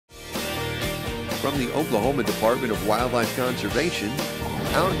from the Oklahoma Department of Wildlife Conservation,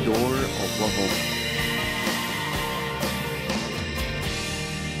 Outdoor Oklahoma.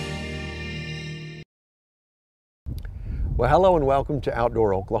 Well, hello and welcome to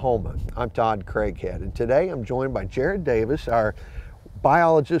Outdoor Oklahoma. I'm Todd Craighead, and today I'm joined by Jared Davis, our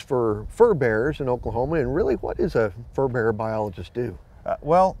biologist for fur bearers in Oklahoma. And really, what does a fur bearer biologist do?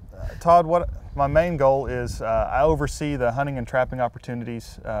 Todd, what my main goal is, I oversee the hunting and trapping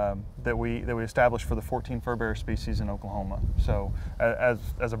opportunities that we establish for the 14 fur bearer species in Oklahoma. So,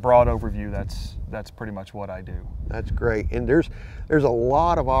 as a broad overview, that's pretty much what I do. That's great. And there's a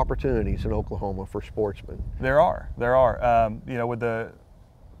lot of opportunities in Oklahoma for sportsmen. There are. You know, with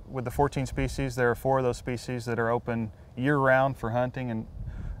the 14 species, there are 4 of those species that are open year-round for hunting,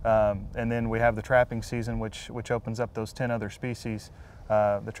 and then we have the trapping season, which opens up those 10 other species.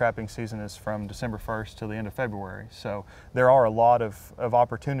 The trapping season is from December 1st till the end of February. So there are a lot of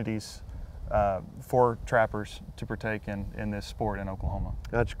opportunities for trappers to partake in this sport in Oklahoma.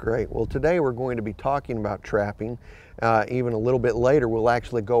 That's great. Well, today we're going to be talking about trapping. Even a little bit later, we'll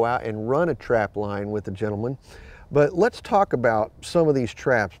actually go out and run a trap line with a gentleman. But let's talk about some of these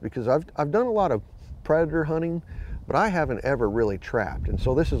traps, because I've done a lot of predator hunting, but I haven't ever really trapped. And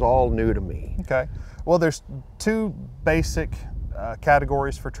so this is all new to me. Okay. Well, there's 2 basic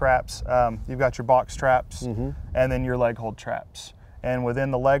categories for traps. You've got your box traps, and then your leg hold traps. And within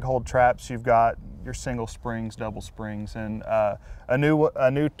the leg hold traps, you've got your single springs, double springs, and a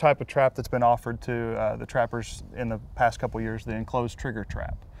new type of trap that's been offered to the trappers in the past couple years, the enclosed trigger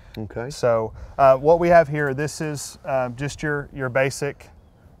trap. Okay. So what we have here, this is just your basic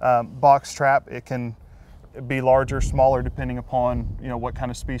box trap. It can be larger, smaller, depending upon what kind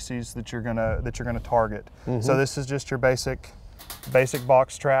of species that you're gonna target. So this is just your basic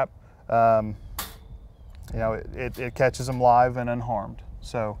box trap. It catches them live and unharmed.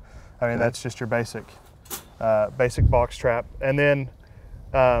 So, I mean, that's just your basic box trap. And then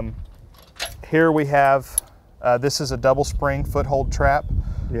here we have, this is a double spring foothold trap.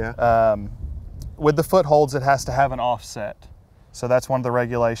 Yeah. With the footholds, it has to have an offset. So that's one of the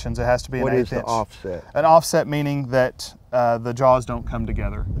regulations. It has to be an 1/8 inch. What is the offset? An offset meaning that the jaws don't come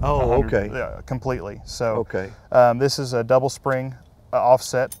together. Oh, okay. Completely. So okay. This is a double spring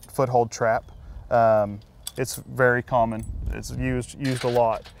offset foothold trap. It's very common. It's used a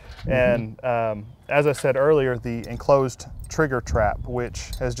lot. And as I said earlier, the enclosed trigger trap,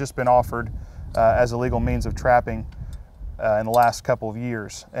 which has just been offered as a legal means of trapping in the last couple of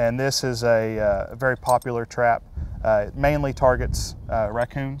years. And this is a very popular trap. It mainly targets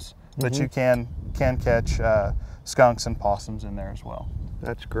raccoons, but you can catch skunks and possums in there as well.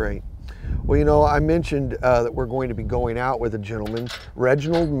 That's great. Well, I mentioned that we're going to be going out with a gentleman,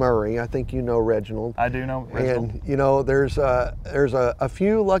 Reginald Murray. I think you know Reginald. I do know Reginald. And there's a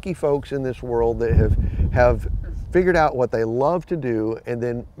few lucky folks in this world that have figured out what they love to do and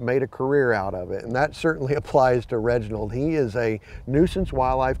then made a career out of it. And that certainly applies to Reginald. He is a nuisance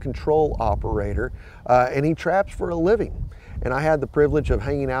wildlife control operator, and he traps for a living. And I had the privilege of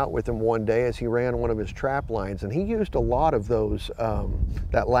hanging out with him one day as he ran one of his trap lines, and he used a lot of those,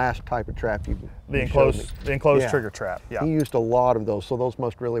 that last type of trap the enclosed trigger trap. Yeah. He used a lot of those, so those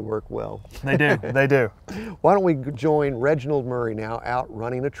must really work well. They do, they do. Why don't we join Reginald Murray now out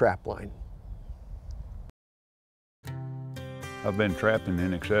running a trap line. I've been trapping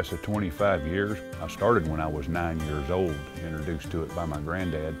in excess of 25 years. I started when I was 9 years old, introduced to it by my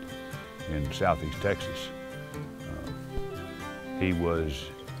granddad in Southeast Texas. He was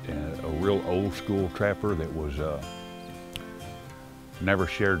a real old school trapper that was never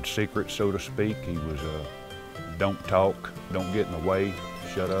shared secrets, so to speak. He was don't talk, don't get in the way,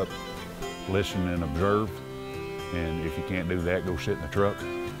 shut up, listen and observe. And if you can't do that, go sit in the truck.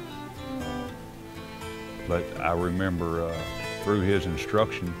 But I remember through his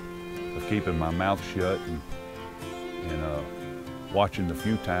instruction of keeping my mouth shut and watching the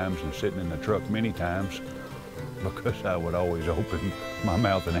few times and sitting in the truck many times, because I would always open my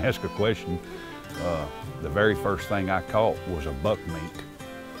mouth and ask a question. The very first thing I caught was a buck mink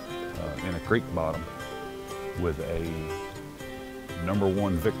in a creek bottom with a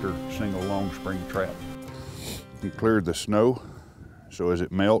 #1 Victor single long spring trap. We cleared the snow, so as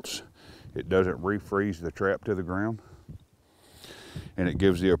it melts, it doesn't refreeze the trap to the ground, and it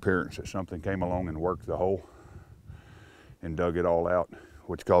gives the appearance that something came along and worked the hole and dug it all out,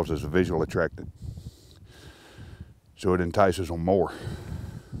 which causes a visual attraction. So it entices them more.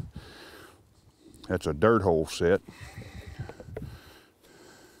 That's a dirt hole set.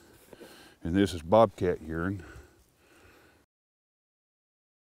 And this is bobcat urine.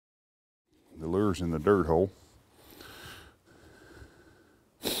 The lure's in the dirt hole.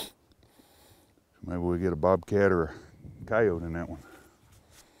 So Maybe we get a bobcat or a coyote in that one.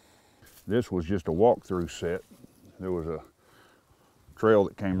 This was just a walk-through set. There was a trail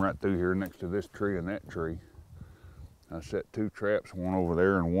that came right through here next to this tree and that tree. I set 2 traps, one over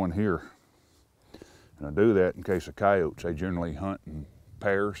there and one here. And I do that in case of coyotes. They generally hunt in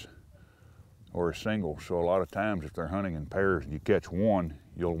pairs or a single. So a lot of times if they're hunting in pairs and you catch one,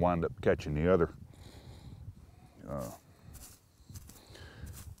 you'll wind up catching the other.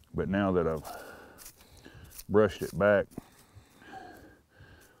 But now that I've brushed it back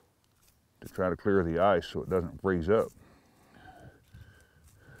to try to clear the ice so it doesn't freeze up,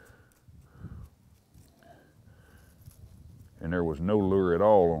 and there was no lure at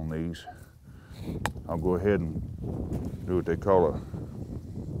all on these, I'll go ahead and do what they call a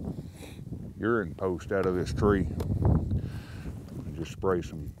urine post out of this tree and just spray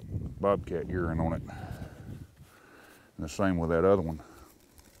some bobcat urine on it. And the same with that other one.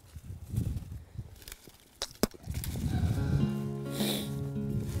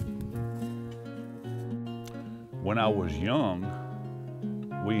 When I was young,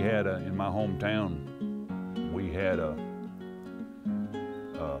 we had in my hometown, we had a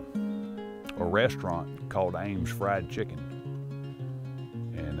restaurant called Ames Fried Chicken.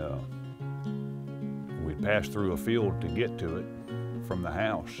 And we'd pass through a field to get to it from the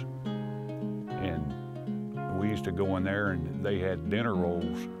house. And we used to go in there and they had dinner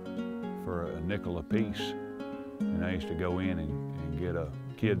rolls for a nickel a piece. And I used to go in and get a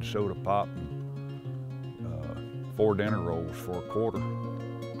kid's soda pop and 4 dinner rolls for a quarter.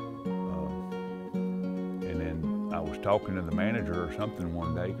 And then I was talking to the manager or something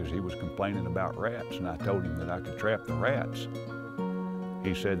one day because he was complaining about rats, and I told him that I could trap the rats.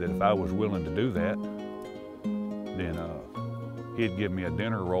 He said that if I was willing to do that, then he'd give me a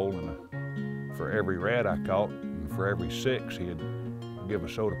dinner roll and for every rat I caught, and for every 6 he'd give a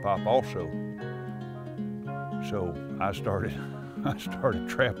soda pop also. So I started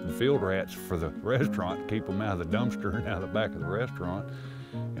trapping field rats for the restaurant, keep them out of the dumpster and out of the back of the restaurant.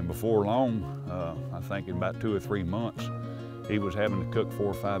 And before long, I think in about 2 or 3 months, he was having to cook 4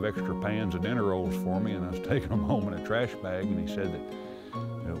 or 5 extra pans of dinner rolls for me, and I was taking them home in a trash bag, and he said that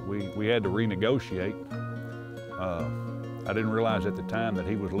we had to renegotiate. I didn't realize at the time that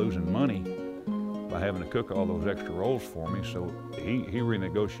he was losing money by having to cook all those extra rolls for me, so he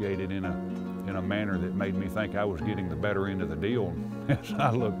renegotiated in a manner that made me think I was getting the better end of the deal. And as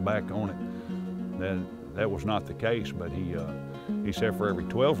I look back on it, that was not the case, but he said for every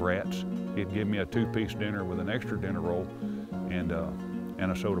 12 rats, he'd give me a 2-piece dinner with an extra dinner roll and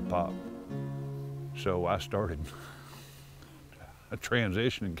a soda pop. So I started a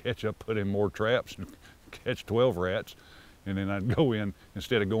transition and put in more traps and catch 12 rats. And then I'd go in,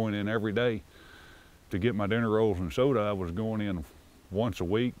 instead of going in every day to get my dinner rolls and soda, I was going in once a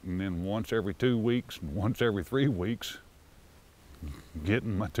week, and then once every 2 weeks, and once every 3 weeks,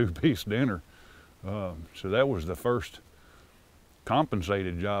 getting my 2-piece dinner. So that was the first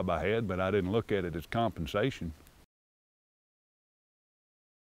compensated job I had, but I didn't look at it as compensation.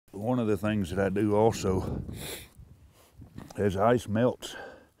 One of the things that I do also, as ice melts,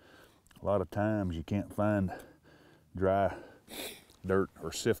 a lot of times you can't find dry dirt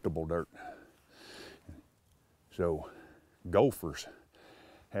or siftable dirt. So gophers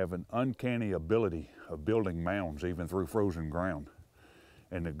have an uncanny ability of building mounds even through frozen ground.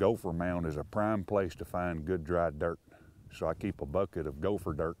 And the gopher mound is a prime place to find good dry dirt. So I keep a bucket of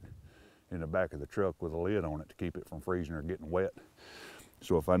gopher dirt in the back of the truck with a lid on it to keep it from freezing or getting wet.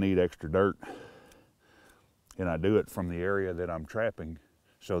 So if I need extra dirt, and I do it from the area that I'm trapping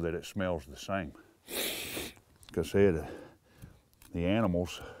so that it smells the same. Like I said, the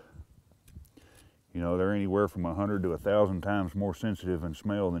animals, you know, they're anywhere from 100 to 1,000 times more sensitive in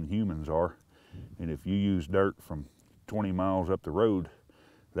smell than humans are. And if you use dirt from 20 miles up the road,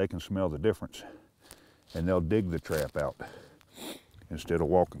 they can smell the difference. And they'll dig the trap out instead of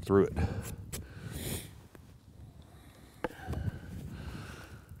walking through it.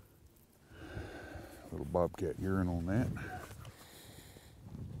 Little bobcat urine on that.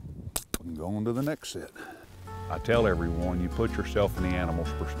 And go on to the next set. I tell everyone, you put yourself in the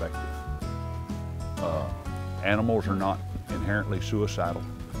animal's perspective. Animals are not inherently suicidal.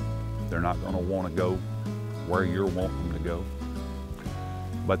 They're not going to want to go where you're wanting them to go.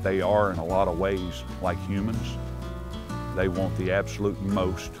 But they are, in a lot of ways, like humans. They want the absolute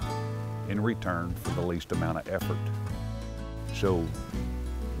most in return for the least amount of effort. So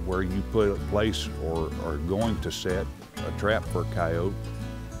where you put a place or are going to set a trap for a coyote,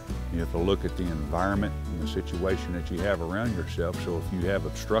 you have to look at the environment and the situation that you have around yourself. So if you have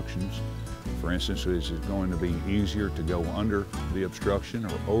obstructions For instance, is it going to be easier to go under the obstruction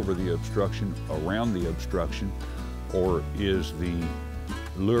or over the obstruction, around the obstruction, or is the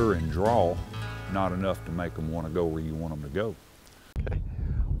lure and draw not enough to make them want to go where you want them to go? Okay.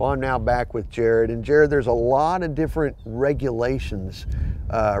 Well, I'm now back with Jared, and Jared, there's a lot of different regulations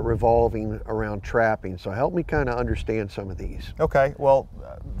revolving around trapping. So help me kind of understand some of these. Okay, well,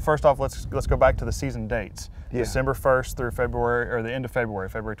 first off, let's go back to the season dates. Yeah. December 1st through February, or the end of February,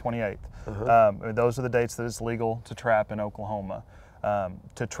 February 28th. Those are the dates that it's legal to trap in Oklahoma.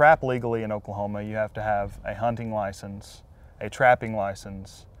 To trap legally in Oklahoma, you have to have a hunting license, a trapping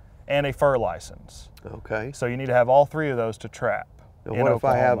license, and a fur license. Okay. So you need to have all three of those to trap. And in what if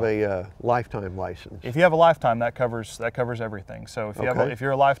I have Oklahoma. a lifetime license? If you have a lifetime, that covers everything. So if you Okay. if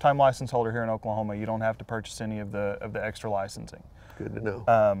you're a lifetime license holder here in Oklahoma, you don't have to purchase any of the extra licensing. Good to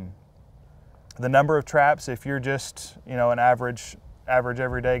know. The number of traps, if you're just an average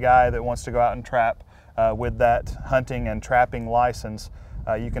everyday guy that wants to go out and trap with that hunting and trapping license,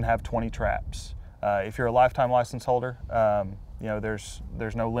 you can have 20 traps. If you're a lifetime license holder,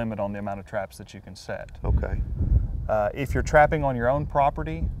 there's no limit on the amount of traps that you can set. Okay. If you're trapping on your own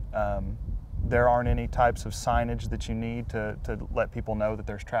property, there aren't any types of signage that you need to let people know that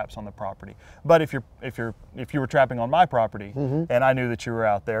there's traps on the property. But if you were trapping on my property and I knew that you were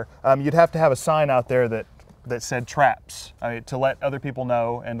out there, you'd have to have a sign out there that said traps, to let other people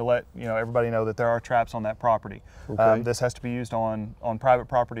know and to let everybody know that there are traps on that property. Okay. This has to be used on private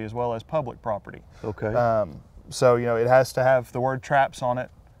property as well as public property. Okay. So it has to have the word traps on it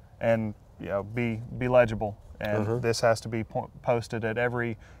and be legible. And this has to be posted at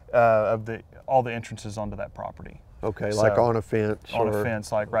every all the entrances onto that property. Okay, like on a fence? On a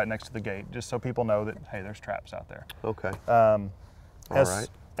fence, like right next to the gate, just so people know that, hey, there's traps out there. Okay. All right.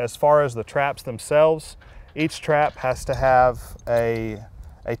 As far as the traps themselves, each trap has to have a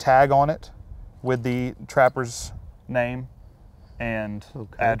tag on it with the trapper's name and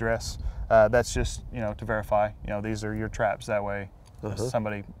address. That's just to verify these are your traps. That way, if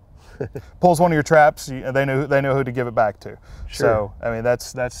somebody pulls one of your traps, they know who to give it back to. Sure. So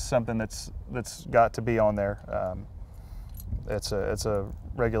that's something that's got to be on there. It's a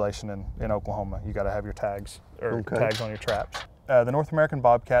regulation in Oklahoma. You got to have your tags or tags on your traps. The North American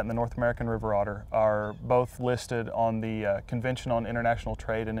bobcat and the North American river otter are both listed on the Convention on International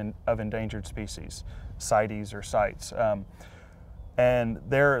Trade of Endangered Species, CITES or CITES, and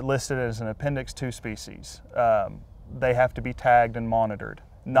they're listed as an Appendix 2 species. They have to be tagged and monitored.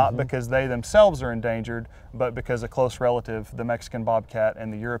 Not because they themselves are endangered, but because a close relative, the Mexican bobcat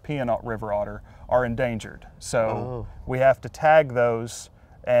and the European river otter, are endangered. So we have to tag those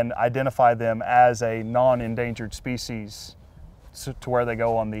and identify them as a non-endangered species to where they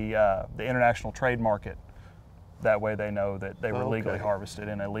go on the international trade market. That way they know that they were legally harvested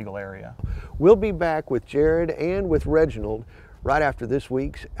in a legal area. We'll be back with Jared and with Reginald right after this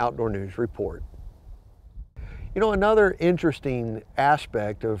week's Outdoor News Report. Another interesting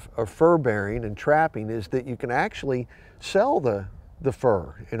aspect of fur bearing and trapping is that you can actually sell the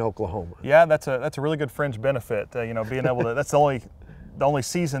fur in Oklahoma. Yeah, that's a really good fringe benefit. Being able to, that's the only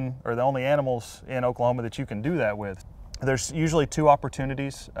season or the only animals in Oklahoma that you can do that with. There's usually 2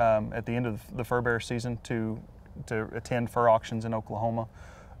 opportunities at the end of the fur bearer season to attend fur auctions in Oklahoma,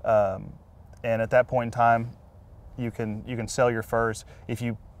 and at that point in time, you can sell your furs. If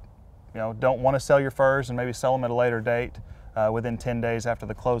you don't want to sell your furs and maybe sell them at a later date, within 10 days after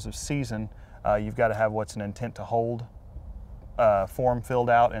the close of season, you've got to have what's an intent to hold form filled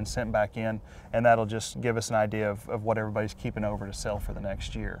out and sent back in, and that'll just give us an idea of what everybody's keeping over to sell for the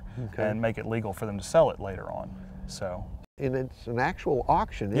next year and make it legal for them to sell it later on. So. And it's an actual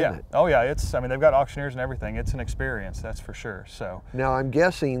auction, isn't it? Oh yeah, they've got auctioneers and everything. It's an experience, that's for sure. So. Now I'm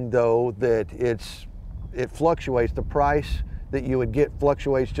guessing though that it fluctuates. The price that you would get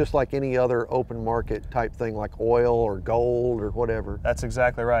fluctuates just like any other open market type thing, like oil or gold or whatever. That's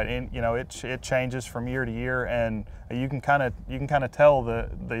exactly right. And it changes from year to year, and you can kind of tell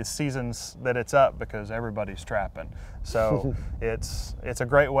the seasons that it's up because everybody's trapping. So it's a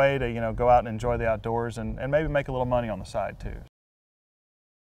great way to go out and enjoy the outdoors and maybe make a little money on the side too.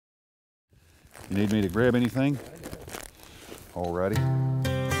 You need me to grab anything? Alrighty.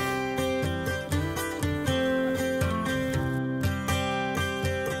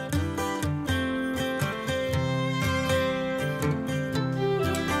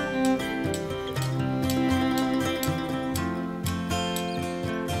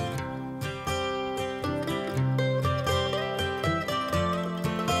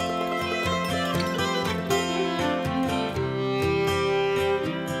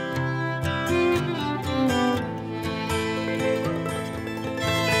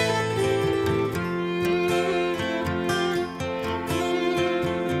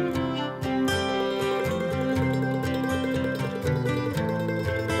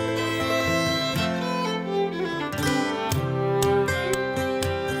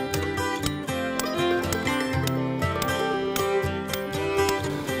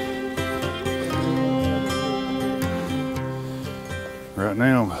 Right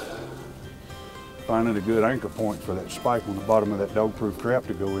now, I'm finding a good anchor point for that spike on the bottom of that dog-proof trap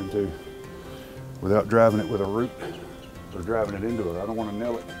to go into without driving it with a root or driving it into it. I don't want to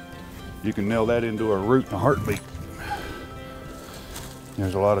nail it. You can nail that into a root in a heartbeat.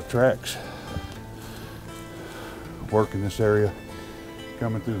 There's a lot of tracks working this area,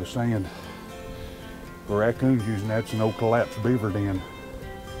 coming through the sand. The raccoon's using that's an old collapsed beaver den.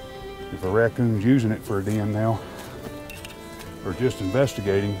 If a raccoon's using it for a den now, or just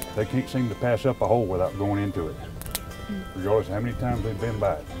investigating, they can't seem to pass up a hole without going into it, regardless of how many times they've been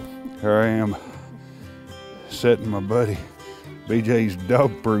by it. Here I am, setting my buddy BJ's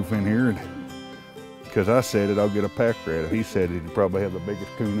dog proof in here, and because I said it, I'll get a pack rat. He said he'd probably have the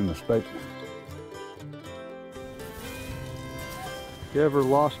biggest coon in the state. You ever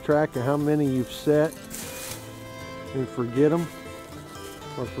lost track of how many you've set and forget them?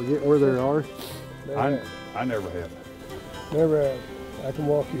 Or forget where they are? I never have. Never have. I can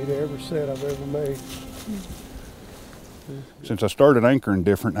walk you to every set I've ever made. Since I started anchoring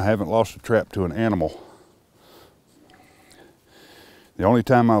different, I haven't lost a trap to an animal. The only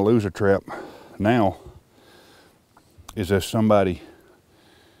time I lose a trap now is if somebody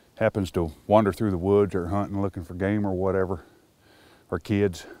happens to wander through the woods or hunting looking for game or whatever, or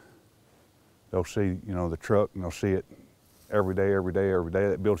kids. They'll see, you know, the truck and they'll see it every day.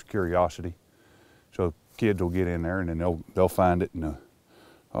 That builds curiosity. So kids will get in there and then they'll find it and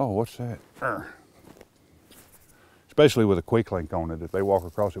oh, what's that? Especially with a quick link on it. If they walk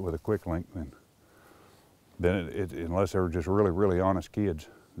across it with a quick link, then unless they're just really honest kids,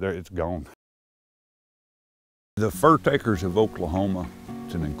 it's gone. The Fur Takers of Oklahoma,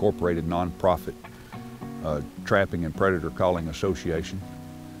 it's an incorporated nonprofit trapping and predator calling association.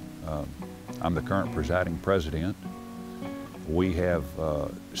 I'm the current presiding president. We have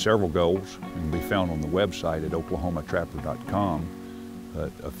several goals and can be found on the website at oklahomatrapper.com.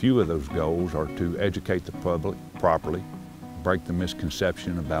 A few of those goals are to educate the public properly, break the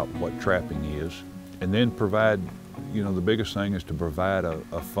misconception about what trapping is, and then provide, you know, the biggest thing is to provide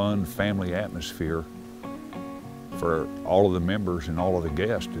a fun family atmosphere for all of the members and all of the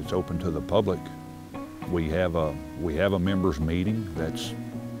guests. It's open to the public. We have a members meeting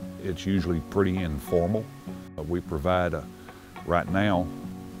it's usually pretty informal. We provide right now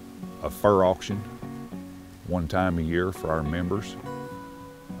a fur auction one time a year for our members,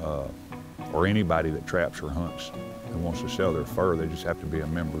 or anybody that traps or hunts and wants to sell their fur. They just have to be a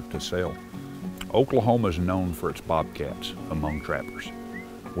member to sell. Oklahoma is known for its bobcats among trappers.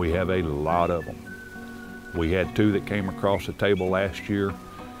 We have a lot of them. We had 2 that came across the table last year.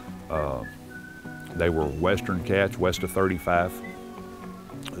 They were western cats, west of 35.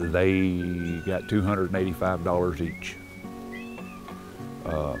 They got $285 each.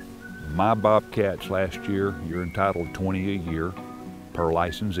 My bobcats last year, you're entitled to 20 a year per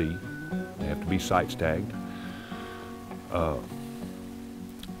licensee. They have to be sites tagged.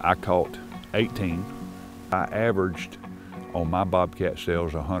 I caught 18. I averaged on my bobcat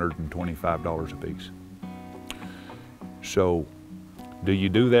sales $125 a piece. So, do you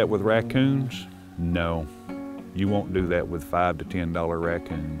do that with raccoons? No. You won't do that with $5 to $10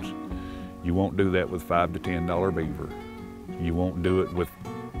 raccoons. You won't do that with $5 to $10 beaver. You won't do it with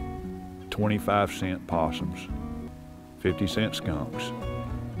 25-cent possums, 50-cent skunks.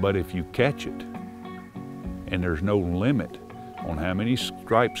 But if you catch it, and there's no limit on how many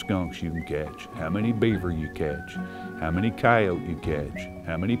striped skunks you can catch, how many beaver you catch, how many coyote you catch,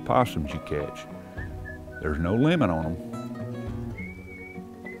 how many possums you catch, there's no limit on them.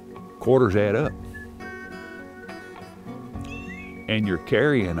 Quarters add up. And you're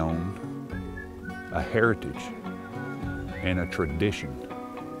carrying on a heritage and a tradition.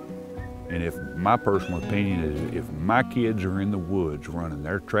 And if my personal opinion is, if my kids are in the woods running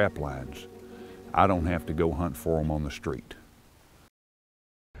their trap lines, I don't have to go hunt for them on the street.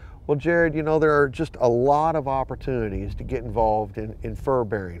 Well, Jared, you know, there are just a lot of opportunities to get involved in fur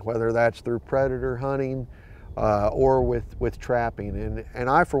bearing, whether that's through predator hunting or with trapping. And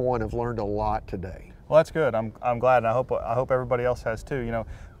I, for one, have learned a lot today. Well, that's good. I'm glad, and I hope everybody else has too. You know,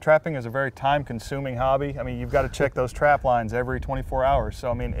 trapping is a very time-consuming hobby. I mean, you've got to check those trap lines every 24 hours.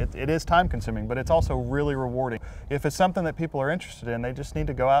 So, I mean, it is time-consuming, but it's also really rewarding. If it's something that people are interested in, they just need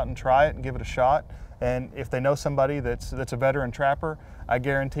to go out and try it and give it a shot. And if they know somebody that's a veteran trapper, I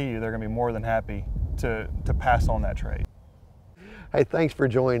guarantee you they're going to be more than happy to pass on that trade. Hey, thanks for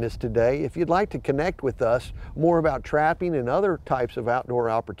joining us today. If you'd like to connect with us more about trapping and other types of outdoor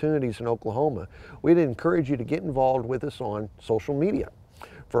opportunities in Oklahoma, we'd encourage you to get involved with us on social media.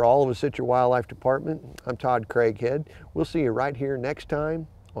 For all of us at your Wildlife Department, I'm Todd Craighead. We'll see you right here next time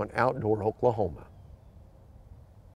on Outdoor Oklahoma.